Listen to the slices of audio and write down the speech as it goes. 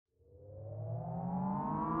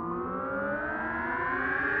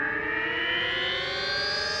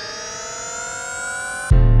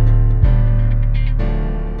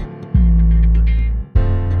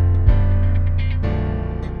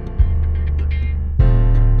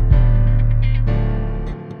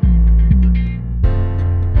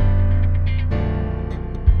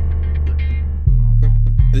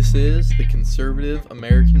This is the Conservative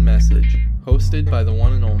American Message, hosted by the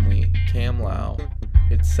one and only Cam Lau.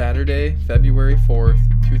 It's Saturday, February 4th,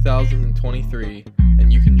 2023,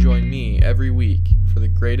 and you can join me every week for the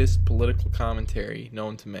greatest political commentary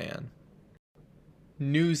known to man.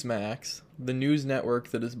 Newsmax, the news network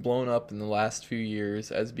that has blown up in the last few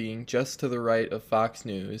years as being just to the right of Fox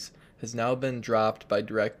News, has now been dropped by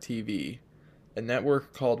DirecTV. A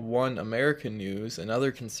network called One American News,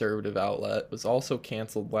 another conservative outlet, was also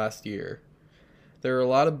canceled last year. There are a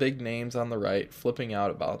lot of big names on the right flipping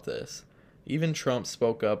out about this. Even Trump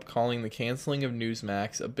spoke up, calling the canceling of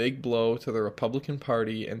Newsmax a big blow to the Republican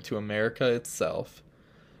Party and to America itself.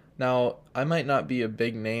 Now, I might not be a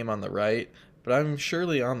big name on the right, but I'm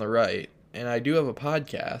surely on the right, and I do have a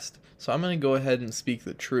podcast, so I'm going to go ahead and speak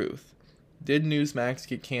the truth. Did Newsmax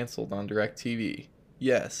get canceled on DirecTV?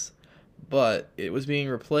 Yes. But it was being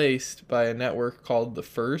replaced by a network called The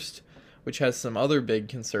First, which has some other big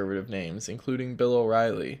conservative names, including Bill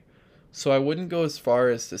O'Reilly. So I wouldn't go as far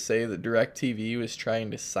as to say that DirecTV was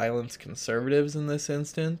trying to silence conservatives in this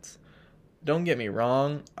instance. Don't get me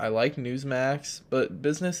wrong, I like Newsmax, but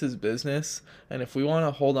business is business, and if we want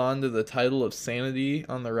to hold on to the title of sanity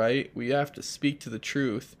on the right, we have to speak to the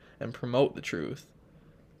truth and promote the truth.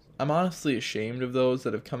 I'm honestly ashamed of those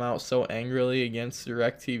that have come out so angrily against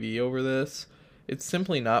DirecTV over this. It's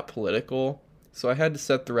simply not political, so I had to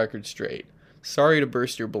set the record straight. Sorry to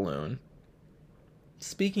burst your balloon.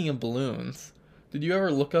 Speaking of balloons, did you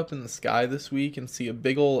ever look up in the sky this week and see a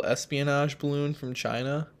big ol' espionage balloon from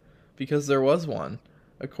China? Because there was one.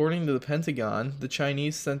 According to the Pentagon, the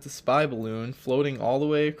Chinese sent a spy balloon floating all the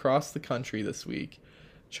way across the country this week.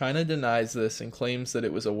 China denies this and claims that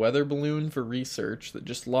it was a weather balloon for research that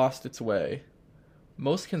just lost its way.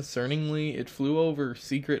 Most concerningly, it flew over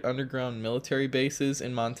secret underground military bases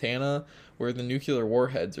in Montana where the nuclear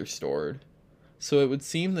warheads are stored. So it would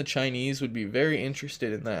seem the Chinese would be very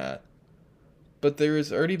interested in that. But there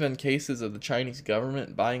has already been cases of the Chinese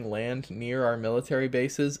government buying land near our military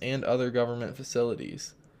bases and other government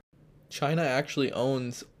facilities. China actually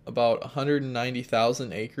owns about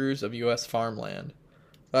 190,000 acres of U.S. farmland.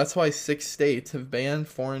 That's why 6 states have banned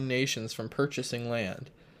foreign nations from purchasing land.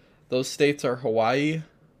 Those states are Hawaii,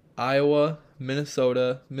 Iowa,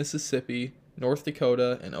 Minnesota, Mississippi, North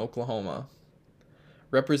Dakota, and Oklahoma.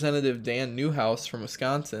 Representative Dan Newhouse from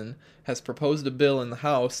Wisconsin has proposed a bill in the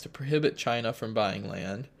House to prohibit China from buying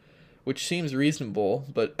land, which seems reasonable,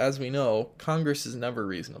 but as we know, Congress is never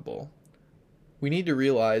reasonable. We need to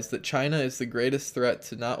realize that China is the greatest threat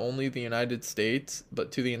to not only the United States,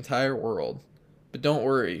 but to the entire world. But don't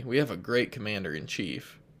worry, we have a great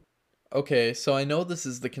commander-in-chief. Okay, so I know this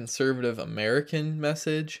is the conservative American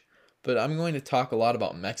message, but I'm going to talk a lot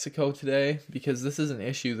about Mexico today because this is an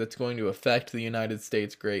issue that's going to affect the United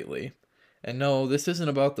States greatly. And no, this isn't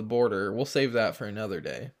about the border, we'll save that for another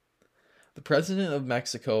day. The president of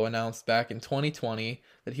Mexico announced back in 2020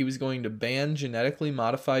 that he was going to ban genetically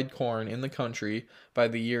modified corn in the country by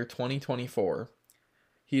the year 2024.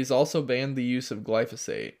 He has also banned the use of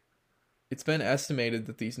glyphosate. It's been estimated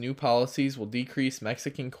that these new policies will decrease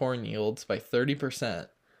Mexican corn yields by 30%,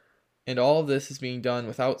 and all of this is being done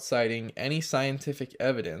without citing any scientific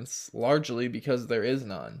evidence, largely because there is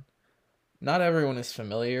none. Not everyone is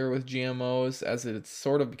familiar with GMOs, as it's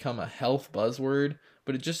sort of become a health buzzword,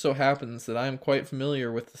 but it just so happens that I am quite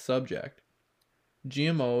familiar with the subject.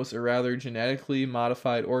 GMOs, or rather genetically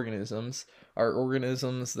modified organisms, are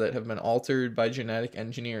organisms that have been altered by genetic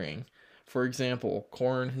engineering. For example,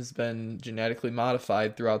 corn has been genetically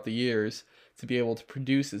modified throughout the years to be able to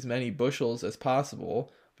produce as many bushels as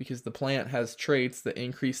possible because the plant has traits that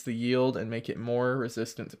increase the yield and make it more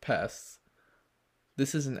resistant to pests.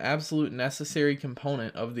 This is an absolute necessary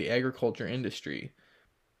component of the agriculture industry.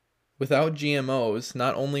 Without GMOs,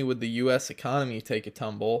 not only would the U.S. economy take a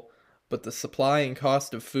tumble, but the supply and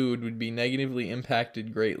cost of food would be negatively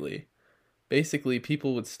impacted greatly. Basically,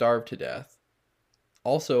 people would starve to death.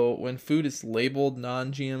 Also, when food is labeled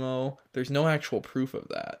non-GMO, there's no actual proof of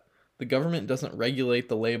that. The government doesn't regulate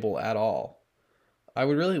the label at all. I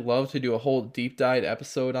would really love to do a whole deep dive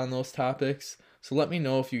episode on those topics, so let me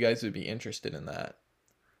know if you guys would be interested in that.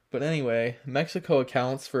 But anyway, Mexico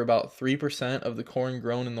accounts for about 3% of the corn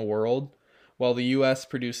grown in the world, while the US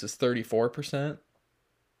produces 34%.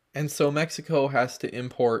 And so Mexico has to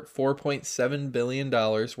import $4.7 billion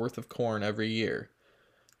worth of corn every year.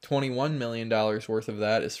 $21 million worth of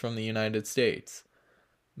that is from the United States.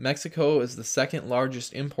 Mexico is the second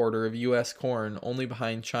largest importer of U.S. corn, only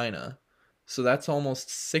behind China. So that's almost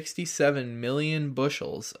 67 million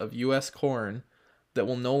bushels of U.S. corn that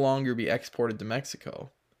will no longer be exported to Mexico.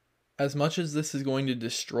 As much as this is going to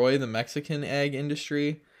destroy the Mexican ag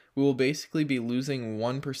industry, we will basically be losing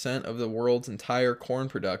 1% of the world's entire corn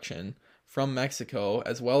production from Mexico,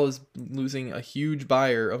 as well as losing a huge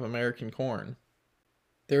buyer of American corn.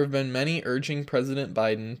 There have been many urging President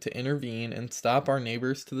Biden to intervene and stop our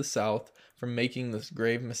neighbors to the south from making this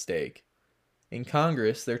grave mistake. In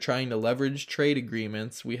Congress, they're trying to leverage trade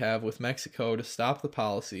agreements we have with Mexico to stop the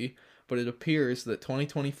policy, but it appears that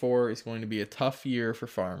 2024 is going to be a tough year for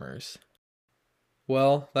farmers.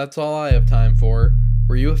 Well, that's all I have time for.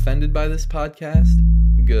 Were you offended by this podcast?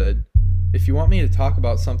 Good. If you want me to talk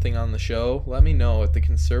about something on the show, let me know at the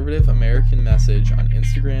Conservative American Message on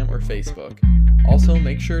Instagram or Facebook. Also,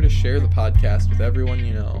 make sure to share the podcast with everyone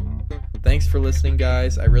you know. Thanks for listening,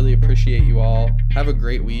 guys. I really appreciate you all. Have a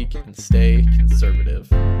great week and stay conservative.